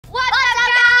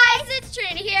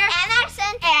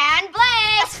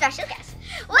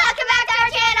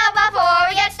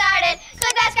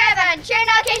share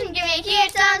notification, give me a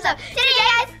huge thumbs up. Today,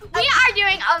 guys, we are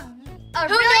doing a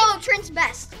Who really knew Trent's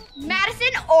best? Madison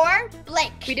or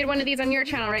Blake. We did one of these on your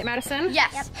channel, right, Madison?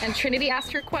 Yes. Yep. And Trinity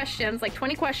asked her questions, like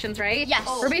 20 questions, right? Yes.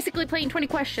 We're basically playing 20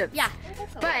 questions. Yeah.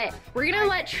 But we're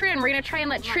gonna try and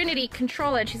let Trinity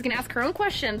control it. She's gonna ask her own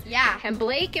questions. Yeah. And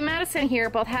Blake and Madison here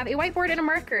both have a whiteboard and a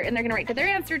marker, and they're gonna write their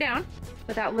answer down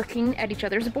without looking at each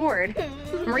other's board.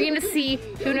 And we're gonna see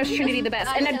who knows Trinity the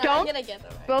best. And then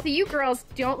both of you girls,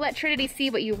 don't let Trinity see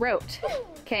what you wrote.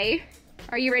 Okay?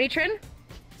 Are you ready, Trin?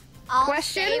 I'll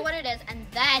Question? say what it is, and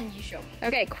then you show me.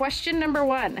 Okay, question number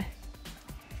 1.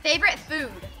 Favorite food?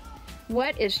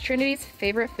 What is Trinity's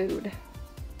favorite food?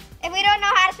 If we don't know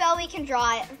how to spell, we can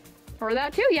draw it. Or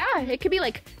that too, yeah. It could be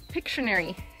like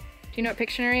Pictionary. Do you know what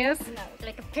Pictionary is? No,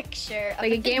 like a picture.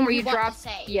 Like a game where you want drop. to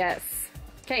say. Yes.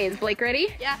 Okay, is Blake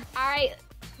ready? Yeah. All right,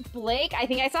 Blake, I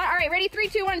think I saw it. All right, ready? 3,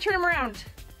 2, 1, turn them around.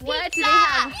 What do they Pizza!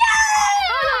 have? Yay!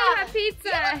 Oh, they have pizza.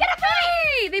 You both get a point.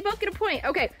 Hey, they both get a point.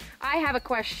 Okay, I have a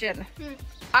question.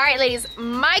 All right, ladies,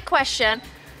 my question.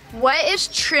 What is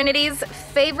Trinity's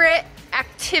favorite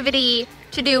activity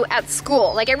to do at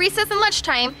school? Like at recess and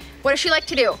lunchtime, what does she like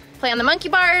to do? Play on the monkey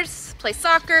bars, play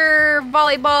soccer,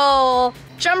 volleyball,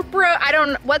 jump rope.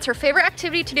 What's her favorite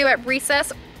activity to do at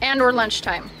recess and or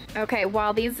lunchtime? Okay,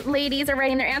 while these ladies are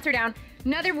writing their answer down,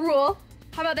 another rule.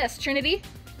 How about this, Trinity?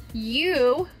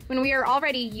 You, when we are all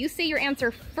ready, you say your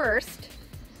answer first,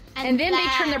 and then they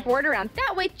turn their board around.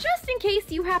 That way, just in case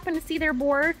you happen to see their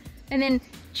board, and then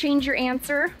change your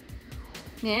answer.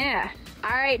 Yeah. All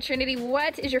right, Trinity,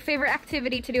 what is your favorite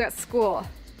activity to do at school?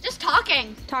 Just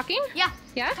talking. Talking? Yeah.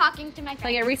 Yeah? Talking to my friends.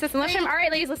 Like at recess and lunchtime? All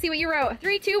right, ladies, let's see what you wrote.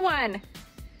 3, 2, 1.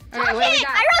 Okay, Talking. what do we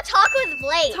got? I wrote talk with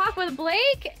Blake. Talk with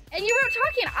Blake, and you wrote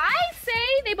talking. I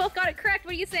say they both got it correct.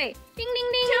 What do you say? Ding, ding,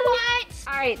 ding. 2 points.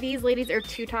 All right, these ladies are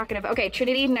too talkative. Okay,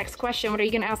 Trinity, next question. What are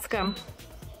you gonna ask them?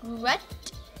 What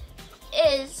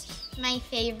is my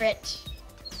favorite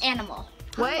animal?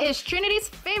 What is Trinity's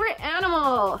favorite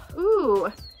animal?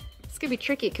 Ooh, this could be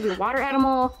tricky. It could be a water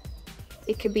animal.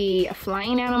 It could be a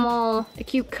flying animal, a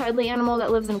cute cuddly animal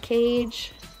that lives in a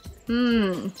cage.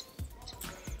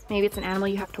 Maybe it's an animal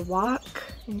you have to walk.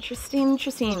 Interesting,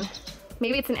 interesting.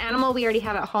 Maybe it's an animal we already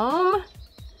have at home.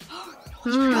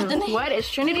 What is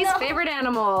Trinity's favorite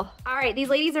animal? All right, these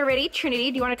ladies are ready. Trinity,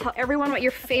 do you want to tell everyone what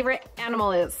your favorite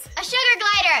animal is? A sugar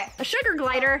glider. A sugar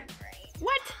glider?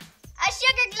 What? A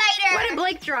sugar glider. What did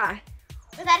Blake draw?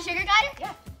 Was that a sugar glider?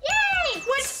 Yeah. Yay!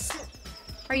 What?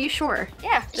 Are you sure?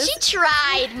 Yeah. She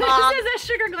tried, Mom. This is a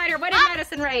sugar glider. What did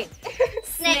Madison write?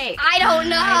 Snake. I don't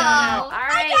know. I don't know. All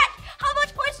right. How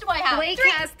much points do I have? Blake 3.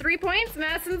 has 3 points.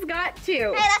 Madison's got 2.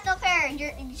 Hey, that's not fair.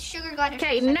 Your sugar glider.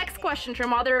 Okay, next question,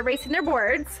 Trim. While they're erasing their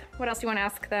boards, what else do you want to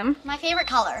ask them? My favorite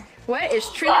color. What is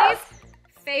Trinity's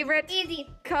favorite Easy.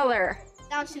 color?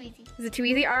 That was too easy. Is it too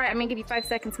easy? All right, I'm gonna give you 5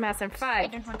 seconds, Madison. I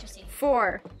 5, don't want to see.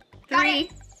 4, 3,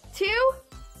 2,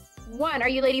 1. Are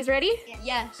you ladies ready?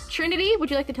 Yes. Trinity,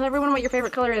 would you like to tell everyone what your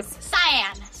favorite color is?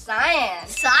 Cyan. Cyan.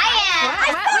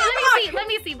 What? Let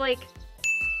me see, Blake.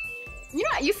 You know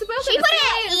what? You spelled She it the put same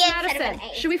an way as E instead of Madison.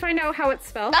 an A. Should we find out how it's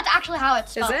spelled? That's actually how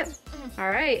it's Is spelled. it? All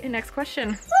right, next question.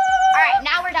 All right,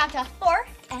 now we're down to 4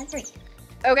 and 3.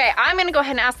 Okay, I'm gonna go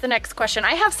ahead and ask the next question.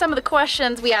 I have some of the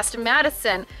questions we asked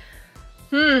Madison.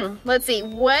 Let's see.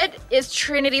 What is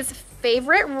Trinity's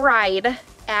favorite ride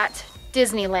at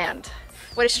Disneyland?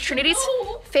 What is Trinity's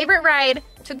favorite ride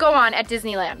to go on at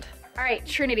Disneyland? All right,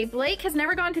 Trinity, Blake has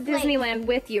never gone to Disneyland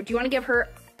with you. Do you want to give her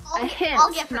a hint?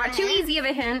 I'll give her Not a too hint. easy of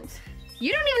a hint.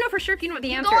 You don't even know for sure if you know what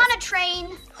the answer Go is. on a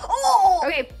train. Oh!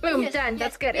 Okay, boom, Yes, done. yes,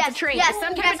 That's good. yes, It's a train. yes, It's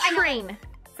some type yes, of I know. train.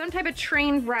 Some type of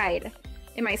train ride.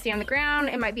 It might stay on the ground.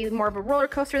 It might be more of a roller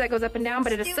coaster that goes up and down,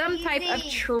 but it is Too some type of easy.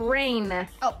 train.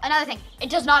 Oh, another thing. It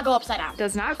does not go upside down.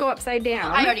 Does not go upside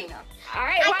down. I already know. All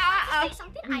right, I well, have to say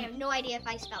something. I have no idea if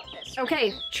I spelled this.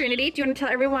 okay, Trinity, do you want to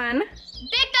tell everyone? Big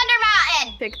Thunder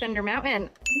Mountain. Big Thunder Mountain.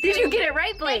 Did you get it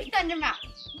right, Blake? Big Thunder Mountain.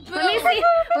 Let me see.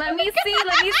 Let me see.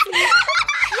 Let me see.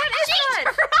 What is She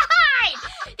that?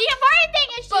 tried. The important thing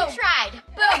is she tried.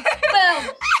 Boom.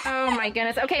 Boom. Oh my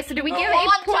goodness. Okay, so do we give a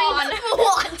point?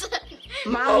 Wonton.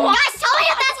 Mom, Guys, tell me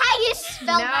if that's how you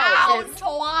spell No. mountain.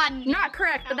 Wonton. not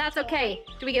correct, but that's okay.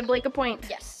 Do we give Blake a point?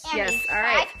 Yes. Yes. All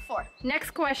right. 5, 4.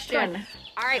 Next question.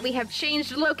 All right, we have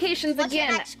changed locations What's your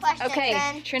again. next question, okay,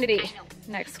 Jen? Trinity. I know.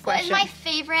 Next What is question. my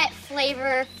favorite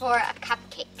flavor for a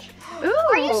cupcake? Ooh,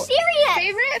 Are you serious?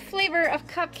 favorite flavor of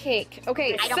cupcake?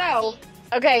 Okay, I don't so wanna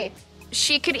okay,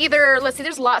 she could either, let's see,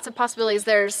 there's lots of possibilities.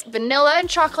 There's vanilla and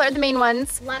chocolate are the main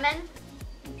ones. Lemon.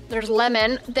 There's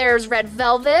lemon. There's red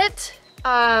velvet.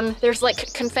 There's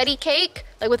like confetti cake,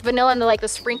 like with vanilla and the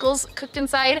sprinkles cooked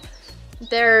inside.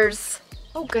 There's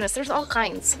Oh goodness, there's all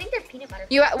kinds. I think they're peanut butter.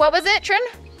 What was it, Trin?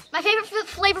 My favorite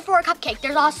flavor for a cupcake.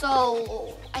 There's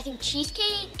also, I think,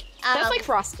 cheesecake. That's like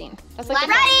frosting. That's like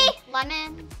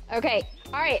lemon. Okay,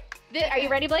 all right. Are you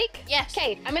ready, Blake? Yes.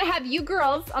 Okay, I'm gonna have you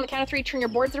girls on the count of 3 turn your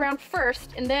boards around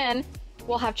first, and then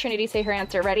we'll have Trinity say her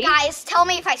answer. Ready? Guys, tell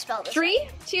me if I spelled this. 3,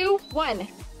 2, 1.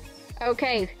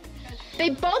 Okay. They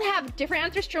both have different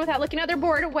answers. Trin, without looking at their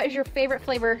board, what is your favorite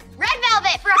flavor? Red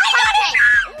velvet for a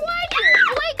cupcake. What?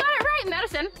 Blake got it right.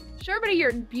 Madison, show everybody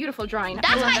your beautiful drawing.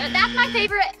 That's my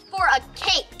favorite for a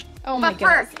cake. Oh my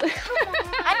goodness.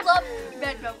 I love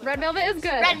red velvet. Red velvet is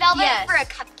good. Red velvet for a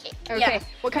cupcake. Okay. Yeah.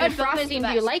 What kind of Red velvet is frosting the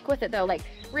do you best. like with it though? Like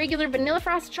regular vanilla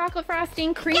frosting, chocolate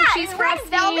frosting, cream cheese red frosting?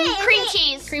 velvet. Cream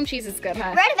cheese. Cream cheese is good,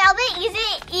 huh? Red velvet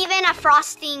isn't even a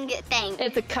frosting thing.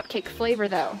 It's a cupcake flavor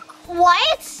though.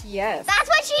 What? Yes. That's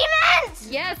what she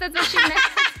meant. Yes, that's what she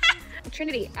meant.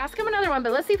 Trinity, ask him another one,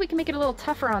 but let's see if we can make it a little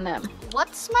tougher on them.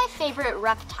 What's my favorite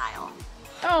reptile?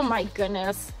 Oh my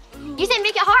goodness. You said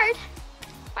make it hard.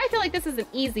 I feel like this is an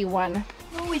easy one.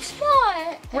 No, it's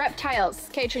not. Reptiles.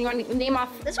 Okay, Trin, you want to name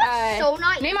off? This one's so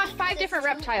not Name easy. off 5 different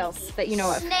reptiles that you know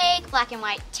of. Snake, black and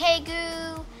white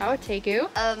tegu, Oh, a tegu.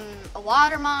 a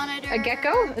water monitor. A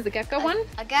gecko? Is a gecko one?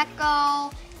 A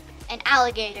gecko, an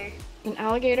alligator. An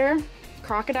alligator,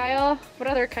 crocodile. What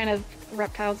other kind of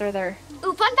reptiles are there?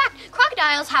 Ooh, fun fact: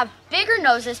 crocodiles have bigger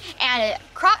noses, and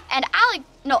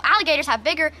alligators have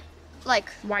bigger, like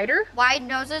Wider? wide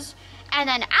noses, and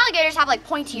then alligators have like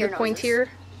pointier noses. Pointier,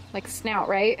 like snout,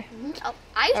 right? Oh,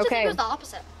 I used to Okay. think it was the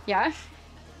opposite. Yeah.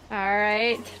 All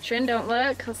right, Trin, don't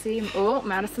look. Let's see. Oh,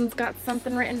 Madison's got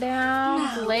something written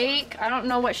down. Blake, I don't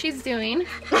know what she's doing.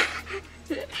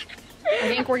 I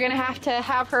think we're gonna have to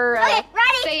have her Okay,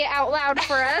 ready? say it out loud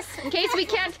for us in case we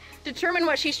can't determine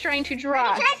what she's trying to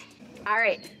draw. Ready, Trin? All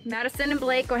right, Madison and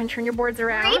Blake, go ahead and turn your boards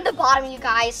around. Read the bottom, you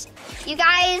guys. You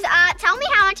guys, tell me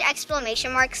how much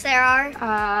exclamation marks there are.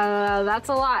 That's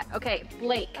a lot. Okay,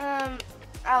 Blake,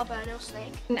 Albino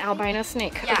snake. an albino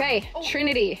snake. Yeah. Okay,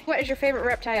 Trinity, what is your favorite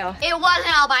reptile? It was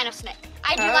an albino snake.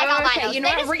 I do like albinos. Okay, you know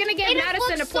what? We're gonna give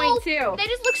Madison a point too. They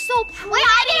just look so pretty. Wait,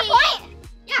 I get a point.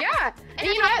 Yeah, and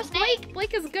you know what?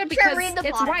 Blake is good because read the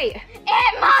it's bottom. white.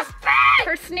 It must be.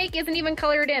 Her snake isn't even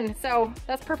colored in, so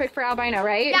that's perfect for albino,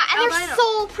 right? Yeah, and they're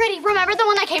so pretty. Remember the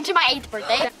one that came to my 8th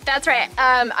birthday? That's right.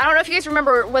 I don't know if you guys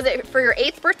remember, was it for your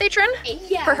 8th birthday, Trin?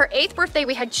 Yeah. For her 8th birthday,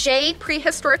 we had Jay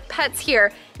Prehistoric Pets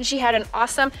here, and she had an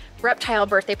awesome reptile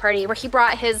birthday party where he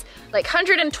brought his like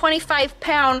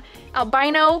 125-pound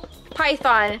albino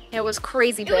python. It was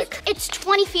crazy big. It's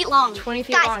 20 feet long. 20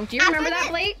 feet Guys, long. Do you after remember that, this-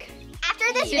 Blake?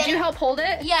 After this Did you help hold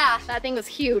it? Yeah. That thing was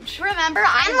huge. Remember,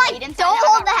 I'm like, don't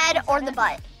hold the head or the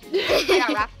butt.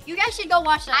 You guys should go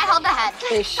watch that. I held the head.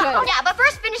 They should. Yeah, but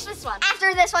first finish this one.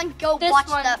 After this one, go This watch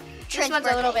one- the This Trin's one's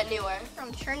a little birthday. bit newer.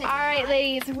 From Trinity. All right,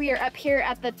 ladies, we are up here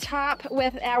at the top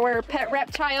with our pet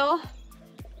reptile.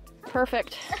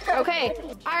 Perfect. Okay.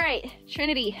 All right,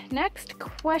 Trinity, next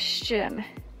question.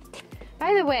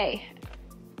 By the way,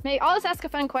 I'll just ask a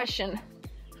fun question.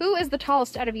 Who is the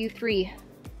tallest out of you 3?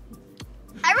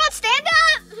 I wrote stand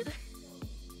up.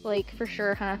 Blake, for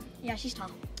sure, huh? Yeah, she's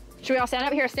tall. Should we all stand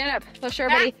up? Here, stand up. Let's show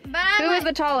everybody. But Who is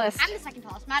the tallest? I'm the second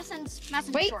tallest. Madison's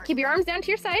Wait, short. keep your arms down to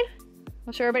your side.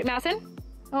 We'll show everybody. Madison?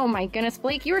 Oh my goodness,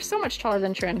 Blake, you are so much taller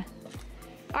than Trin.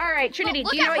 All right, Trinity,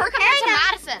 Look do you know at her what? compared to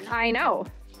Madison. I know.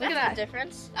 Look at that.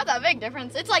 Difference. Not that big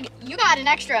difference. It's like you got an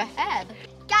extra head.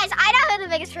 Guys, I know who the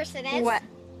biggest person is. What?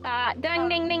 Ding,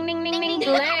 ding, ding, ding, ding, ding,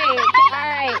 Blake. All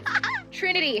right.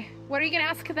 Trinity, what are you going to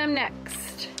ask them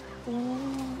next?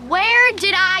 Where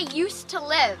did I used to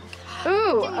live?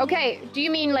 Ooh, okay. Do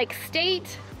you mean like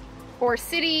state or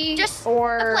city? Just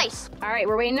or a place. All right,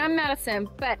 we're waiting on Madison,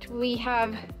 but we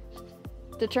have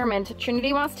determined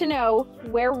Trinity wants to know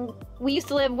where we used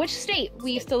to live, which state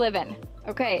we used to live in.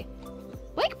 Okay.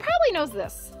 Blake probably knows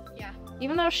this. Yeah.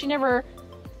 Even though she never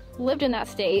lived in that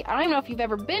state. I don't even know if you've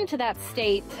ever been to that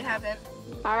state. I haven't.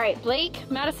 All right, Blake,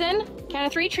 Madison, count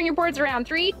of 3, turn your boards around.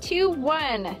 3, 2,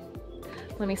 1.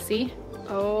 Let me see.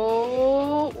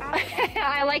 Oh,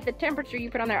 I like the temperature you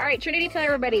put on there. All right, Trinity, tell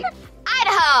everybody.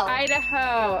 Idaho.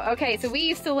 Idaho. Okay, so we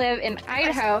used to live in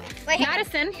Idaho. Wait.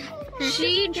 Madison,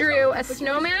 she drew a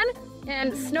snowman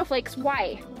and snowflakes.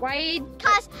 Why? Why?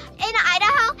 Because in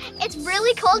Idaho, it's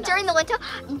really cold during the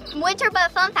winter,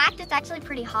 but fun fact, it's actually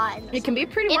pretty hot. It can be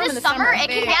pretty In warm the summer, it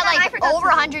can Yeah, get I like forgot over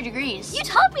 100 degrees. You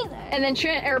told me that. And then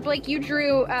Blake, you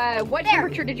drew, what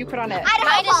temperature did you put on it?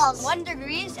 Idaho Falls. 1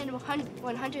 degrees and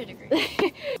 100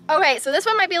 degrees. Okay, so this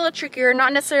one might be a little trickier,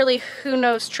 not necessarily who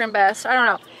knows Trin best, I don't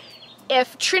know.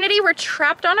 If Trinity were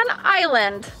trapped on an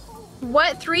island,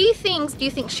 what 3 things do you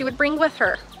think she would bring with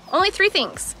her? Only 3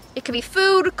 things. It could be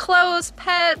food, clothes,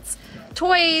 pets,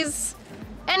 toys,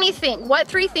 anything. What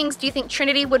 3 things do you think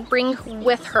Trinity would bring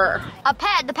with her? A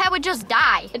pet. The pet would just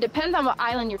die. It depends on what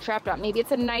island you're trapped on. Maybe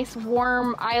it's a nice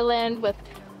warm island with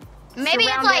Maybe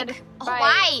it's like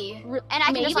Hawaii. And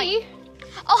I can just like,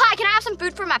 oh hi, can I have some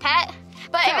food for my pet?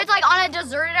 But if it's like on a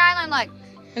deserted island, like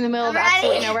in the middle of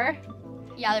absolutely nowhere.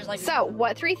 Yeah, there's like. So,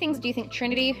 what 3 things do you think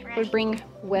Trinity would bring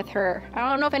with her? I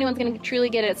don't know if anyone's gonna truly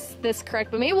get this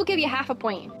correct, but maybe we'll give you half a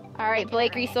point. All right,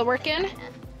 Blake, are you still working?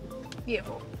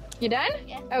 Beautiful. You done?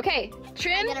 Yeah. Okay,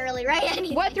 Trin. I'm gonna really write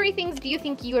anything. What 3 things do you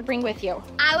think you would bring with you?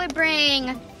 I would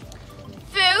bring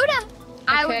food.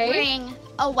 I would bring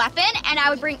a weapon, and I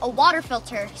would bring a water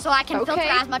filter so I can filter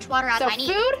as much water as I need.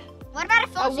 So food, What about a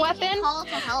filter? a weapon, Call to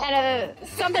help? and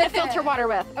something to filter water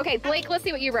with. Okay, Blake, let's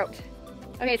see what you wrote.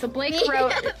 Okay, so Blake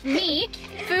wrote me,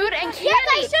 food, and candy. Yes,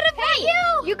 I should have brought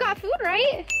you. You got food,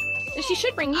 right? She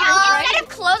should bring you, Instead right? of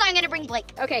clothes, I'm gonna bring Blake.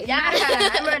 Okay, Yeah,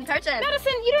 Madison. I'm gonna touch it.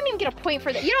 Madison, you don't even get a point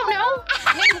for that. You don't know?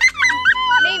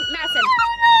 Name Madison.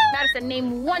 Madison,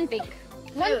 name one thing.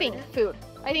 One thing. Food.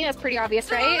 I think that's pretty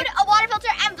obvious, right? Food, a water filter,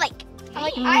 and Blake. I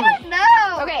don't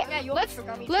know. Okay, Yeah, you let's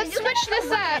forgot me. switch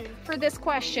this up for this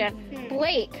question.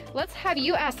 Blake, let's have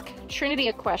you ask Trinity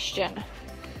a question.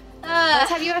 Let's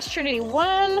have you ask Trinity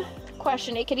one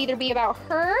question. It could either be about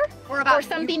her or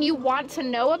something you want to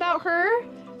know about her,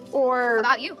 or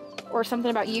about you, or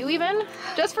something about you even,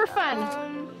 just for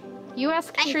fun. You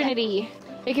ask Trinity.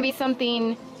 It could be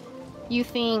something you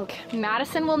think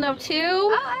Madison will know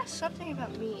too. I'll ask something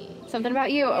about me. Something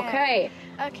about you. Yeah. Okay.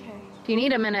 Okay. Do you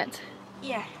need a minute?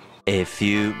 Yeah. A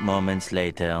few moments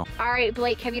later. All right,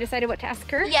 Blake, have you decided what to ask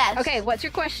her? Yes. Okay, what's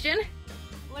your question?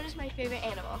 What is my favorite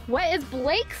animal? What is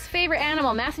Blake's favorite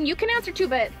animal? Madison, you can answer too,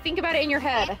 but think about it in your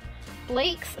head. Okay.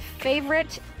 Blake's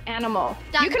favorite animal.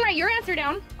 Done. You can write your answer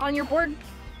down on your board.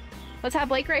 Let's have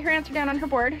Blake write her answer down on her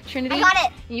board. Trinity, I got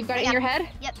it. You've got it in your head?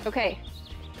 Yep. Okay.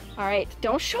 All right,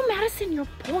 don't show Madison your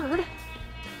board.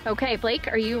 Okay, Blake,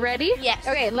 are you ready? Yes.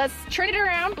 Okay, let's turn it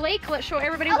around. Blake, let's show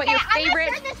everybody what your favorite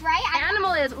I'm gonna this right.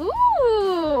 animal is.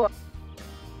 Ooh.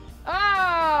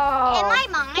 Oh. In my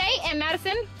mind. Okay, and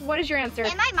Madison, what is your answer?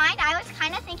 In my mind, I was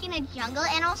kind of thinking a jungle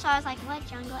animal, so I was like, what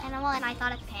jungle animal? And I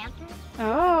thought a panther.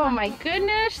 Oh my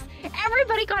goodness.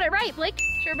 Everybody got it right. Blake,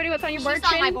 show everybody what's on your board. She's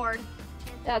on Trin. my board.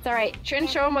 That's all right. Trin,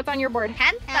 show them what's on your board.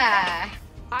 Panther.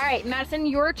 All right, Madison,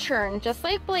 your turn. Just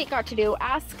like Blake got to do,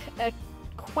 ask a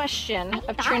question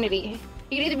of Trinity.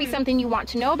 It could either be something you want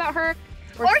to know about her,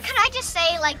 Or can I just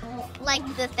say like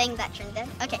the thing that Trin did?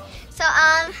 Okay. So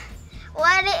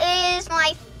what is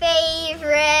my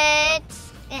favorite?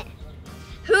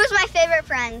 Who's my favorite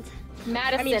friend?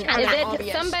 Madison. it's kinda Is it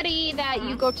obvious. somebody that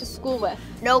you go to school with?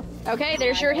 Nope. Okay,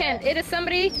 there's your hint. It is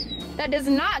somebody that does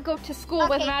not go to school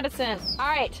with Okay. Madison. All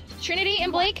right, Trinity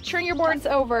and Blake, turn your boards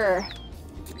over.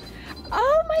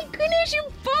 Oh my goodness, you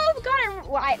both got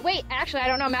it. Wait, actually, I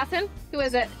don't know. Madison, who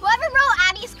is it? Whoever wrote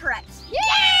Abby's correct.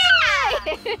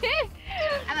 Yay!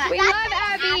 We love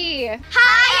Abby.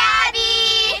 Hi,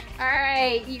 Abby. All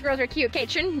right, you girls are cute. Okay,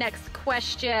 Trin, next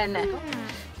question.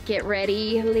 Get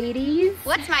ready, ladies.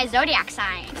 What's my zodiac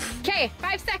sign? Okay,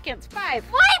 5 seconds. 5,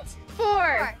 What?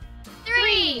 4,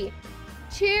 3,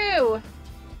 2,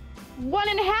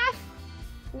 1.5,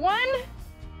 1,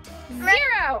 0.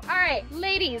 All right,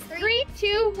 ladies, 3,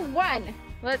 2, 1.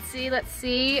 Let's see.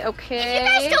 Okay. If you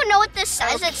guys don't know what this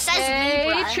says, it says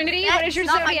Libra. Trinity, That's what is your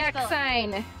not how you zodiac spell it.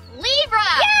 sign? Libra.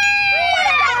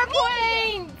 Yay! 4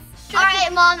 points. All right,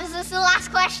 Mom, is this the last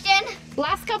question?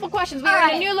 Last couple questions. We All are in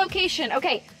a right. new location.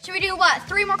 Okay, Should we do what?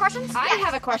 3 more questions? I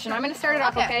have a question. I'm going to start it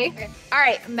off, okay? Okay. All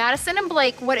right, Madison and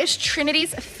Blake, what is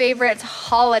Trinity's favorite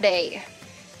holiday?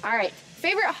 All right,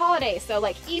 favorite holiday. So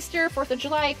like Easter, 4th of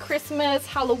July, Christmas,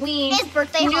 Halloween. His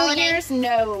birthday New holiday. Year's,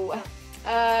 no. What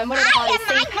are the I holidays? am St.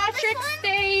 mine with this Patrick's one.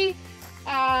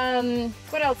 Day.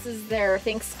 What else is there?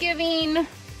 Thanksgiving.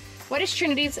 What is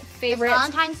Trinity's favorite?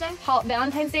 Valentine's Day.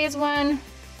 Valentine's Day is one.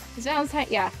 Is Valentine's?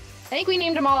 Yeah. I think we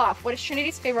named them all off. What is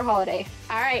Trinity's favorite holiday?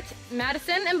 All right,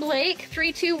 Madison and Blake,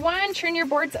 3, 2, 1, turn your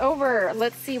boards over.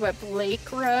 Let's see what Blake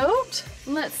wrote.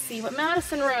 Let's see what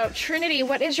Madison wrote. Trinity,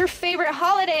 what is your favorite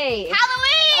holiday?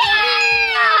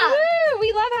 Halloween. Woo,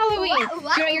 we love Halloween.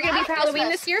 What? Do you know what you're going to be for Halloween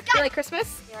Christmas. this year? You like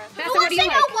Christmas? Madison, Who what wants do to you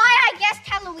know like? why I guessed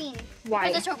Halloween? Why?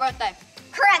 It's her birthday.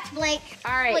 Correct, Blake.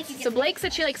 All right, Blake, you so get it. Blake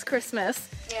said she likes Christmas.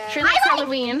 Yeah. Trinity likes I like-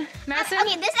 Halloween. Madison?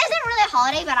 Okay, this isn't really a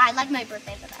holiday, but I like my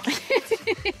birthday the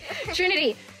best.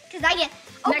 Trinity, Because I get.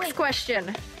 Oh, next wait. question.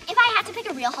 If I had to pick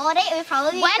a real holiday, it would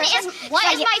probably be What Christmas. is 'cause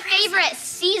I get my presents. favorite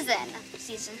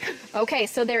season? Okay,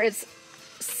 so there is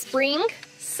spring,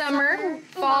 summer,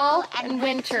 fall, and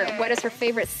winter. What is her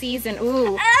favorite season?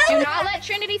 Ooh. Do not let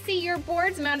Trinity see your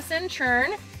boards, Madison.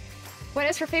 Turn. What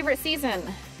is her favorite season?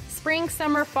 Spring,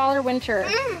 summer, fall, or winter?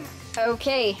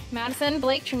 Okay, Madison,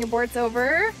 Blake, turn your boards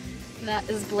over. That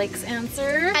is Blake's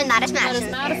answer. And that is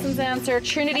Madison's. That is Madison's answer.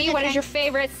 Trinity, what is your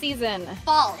favorite season?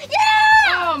 Fall. Yeah!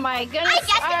 Oh my goodness. I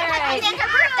guessed it because it's her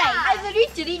birthday. I literally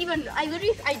didn't even,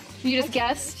 You just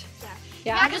guessed?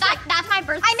 Yeah, because that's my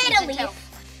birthday. I made a leaf.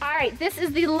 All right, this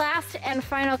is the last and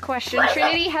final question.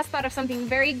 Trinity has thought of something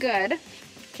very good.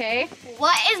 Okay.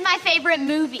 What is my favorite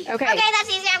movie? Okay. Okay, that's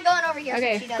easy. I'm going over here.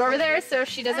 Okay, go over there so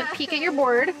she doesn't peek at your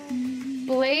board.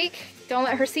 Blake, don't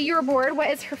let her see your board. What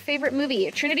is her favorite movie?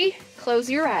 Trinity, close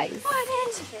your eyes. What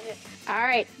is it? All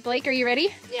right, Blake, are you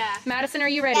ready? Yeah. Madison, are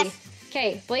you ready? Yes.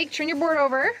 Okay, Blake, turn your board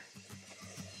over.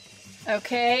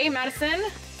 Okay, Madison.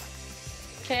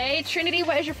 Okay, Trinity,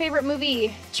 what is your favorite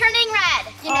movie? Turning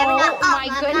Red. You never know. Oh my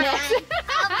goodness. Turning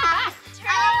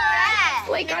red.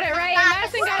 Blake got it right, and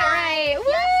Madison got it right. Woo!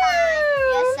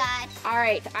 Yes, side. All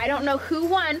right, I don't know who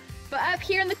won, but up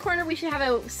here in the corner we should have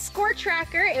a score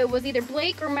tracker. It was either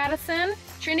Blake or Madison.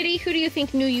 Trinity, who do you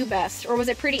think knew you best, or was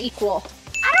it pretty equal?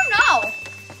 I don't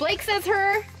know. Blake says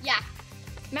her. Yeah.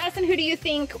 Madison, who do you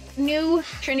think knew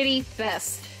Trinity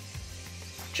best?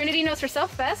 Trinity knows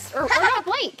herself best, or not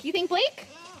Blake? You think Blake?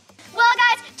 Well,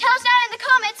 guys, tell us down in the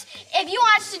comments if you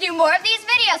want us to do more of these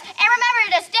videos. And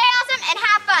remember to stay awesome and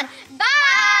have fun.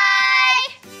 Bye!